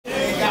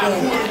Who are you?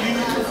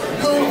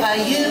 Who are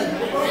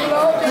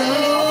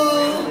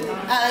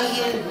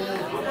you?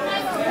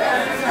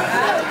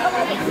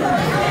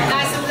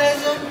 Nice and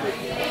pleasant.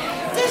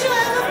 Did you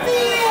ever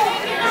feel?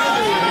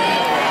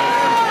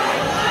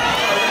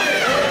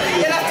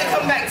 You'll have to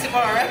come back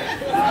tomorrow.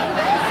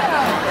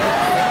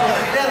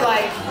 They're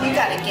like, you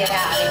gotta get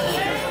out of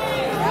here.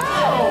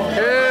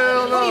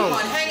 Hell no. What do you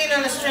want? Hanging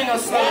on a string or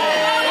something?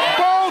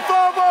 Both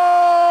of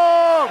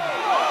them!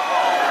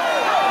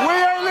 We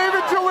ain't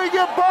leaving till we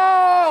get both!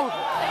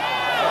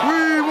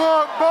 We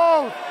want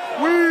both!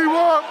 We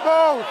want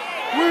both!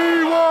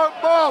 We want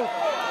both!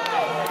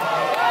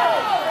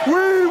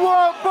 We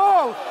want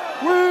both!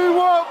 We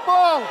want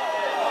both!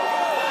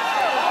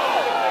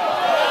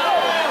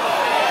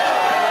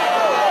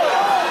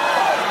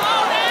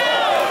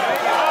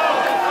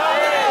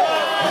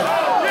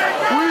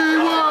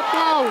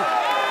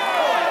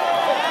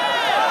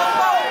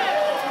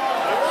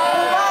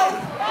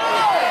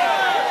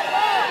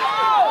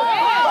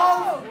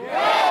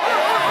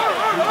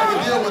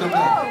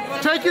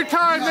 Take your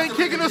time, they ain't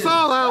kicking us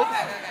all out.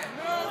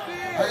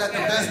 I got the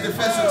best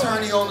defense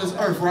attorney on this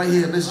earth right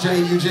here, Miss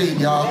Jane Eugene,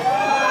 y'all.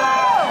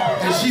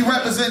 And she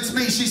represents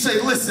me. She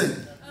say,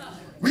 listen,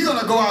 we're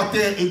gonna go out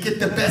there and get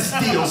the best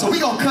deal. So we're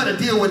gonna cut a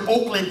deal with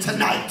Oakland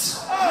tonight.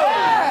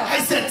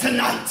 I said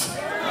tonight.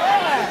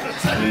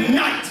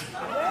 Tonight.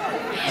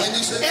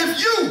 If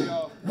you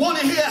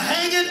wanna hear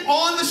hanging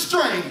on the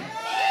string,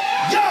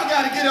 y'all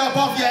gotta get up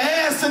off your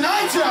ass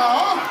tonight,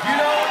 y'all. You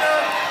know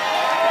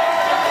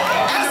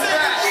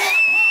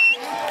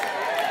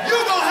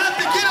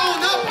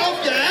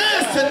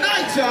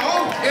tonight,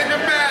 y'all. In the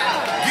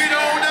back, get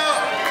on up.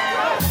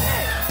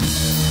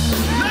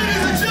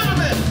 Ladies and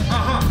gentlemen,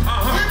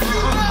 if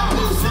you know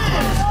who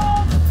says,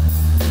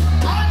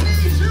 I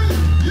need you,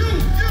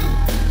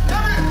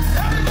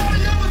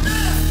 everybody over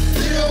there,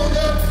 get on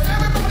up.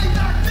 Everybody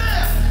back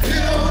there,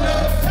 get on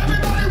up.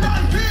 Everybody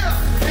right here,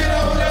 get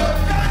on up.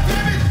 God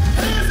damn it,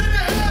 hands in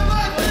the air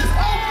like this,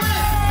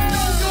 Oakland.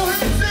 Your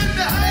hands in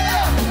the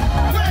air.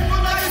 Wait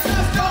for me,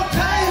 just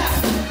okay.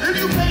 If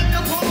you make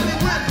the party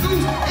with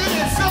loose,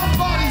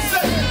 somebody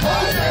say,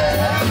 oh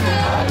yeah,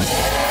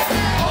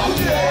 oh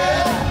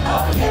yeah,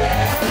 oh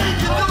yeah. Make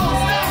your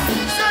doors now,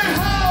 say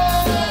ho,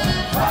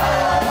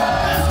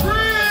 and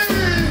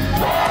scream.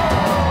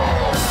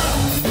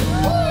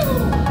 Woo,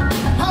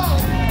 ho,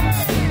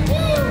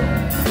 woo.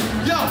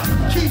 Yo,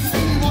 Keith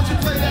Edie, won't you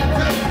play that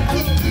bass?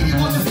 Keith Edie,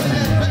 won't you play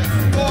that bass,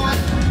 boy?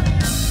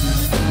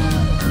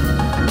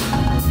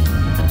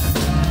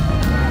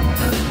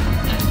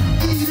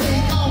 Edie,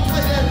 I'll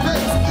play that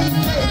bass.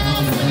 Edie,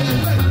 I'll play that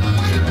bass.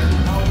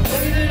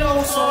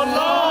 So long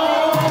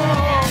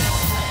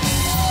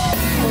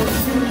for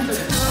you to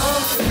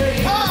come to me.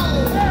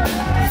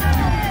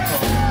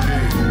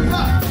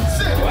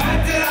 What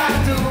did I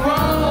do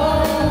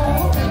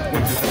wrong?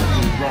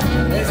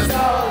 It's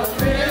all a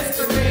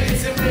mystery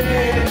to me.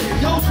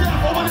 Yo, Jeff,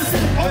 I want to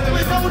say,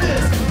 Oakland, know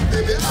this.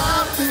 Baby, I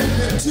feel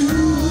it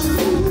too.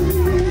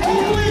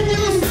 Oakland,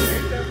 you see.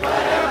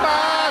 What am I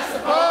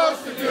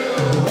supposed to do?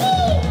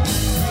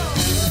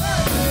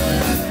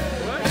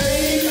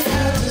 Baby, I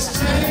just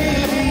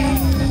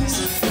changed.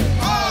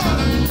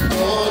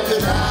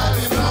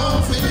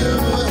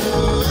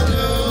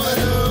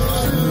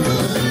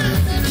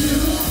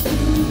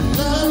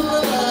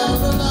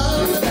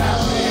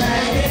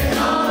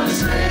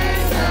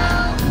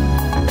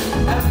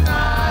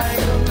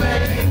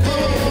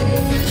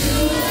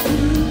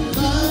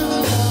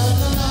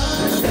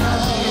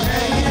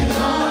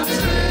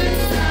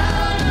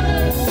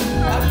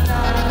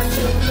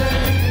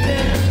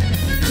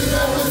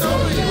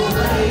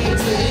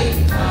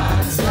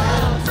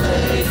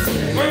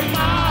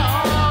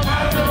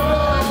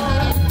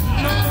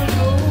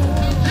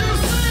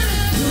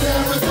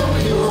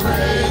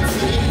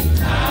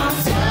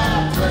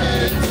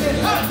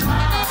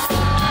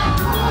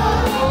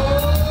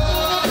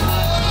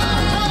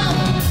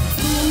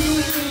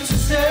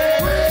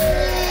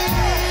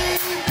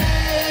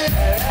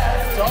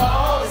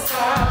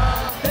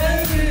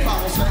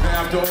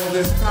 After all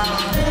this time,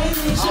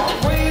 I'm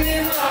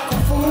waiting like a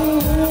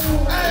fool.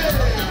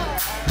 Hey.